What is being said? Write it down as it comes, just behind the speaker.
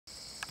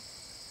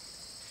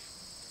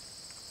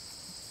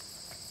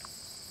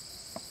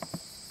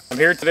I'm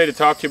here today to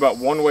talk to you about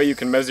one way you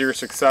can measure your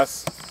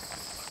success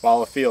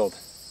while afield,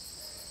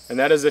 and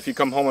that is if you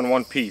come home in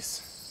one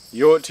piece.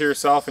 You owe it to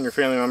yourself and your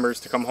family members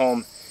to come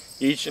home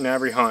each and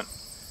every hunt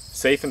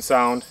safe and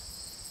sound,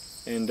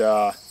 and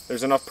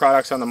there's enough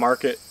products on the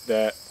market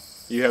that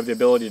you have the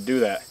ability to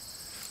do that.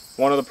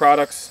 One of the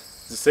products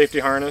is a safety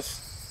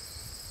harness.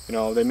 You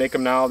know, they make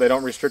them now. They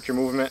don't restrict your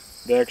movement.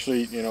 They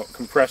actually,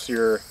 compress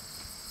your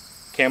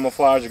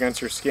camouflage against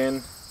your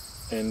skin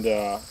and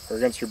or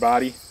against your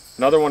body.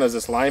 Another one is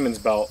this lineman's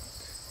belt.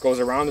 Goes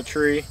around the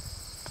tree,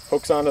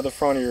 hooks onto the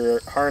front of your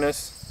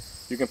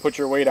harness. You can put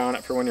your weight on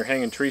it for when you're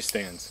hanging tree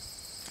stands.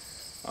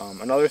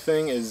 Another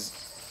thing is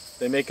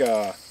they make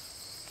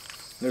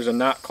there's a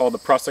knot called the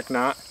Prusik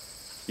knot.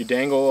 You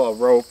dangle a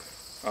rope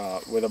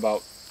with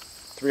about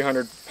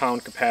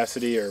 300-pound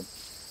capacity or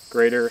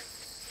greater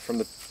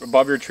from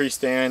above your tree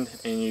stand,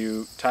 and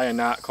you tie a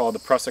knot called the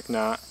Prusik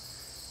knot,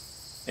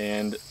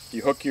 and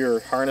you hook your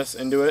harness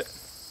into it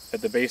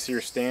at the base of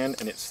your stand,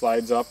 and it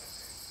slides up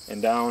and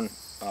down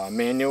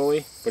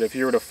manually. But if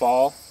you were to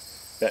fall,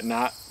 that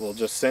knot will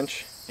just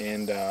cinch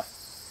and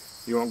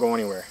you won't go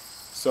anywhere.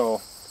 So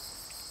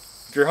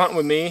if you're hunting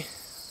with me,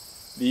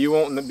 you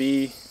won't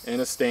be in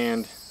a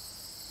stand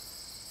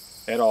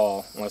at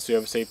all unless you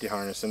have a safety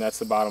harness, and that's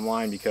the bottom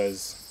line,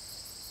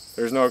 because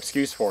there's no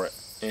excuse for it.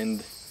 And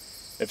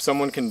if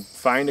someone can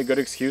find a good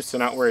excuse to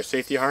not wear a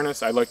safety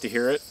harness, I'd like to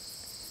hear it.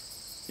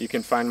 You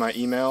can find my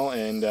email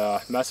and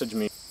message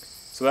me.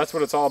 So that's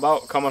what it's all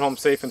about, coming home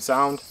safe and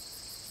sound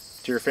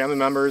to your family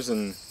members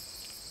and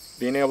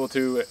being able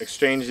to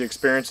exchange the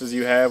experiences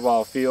you have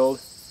while afield,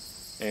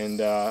 and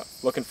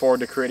looking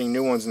forward to creating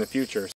new ones in the future.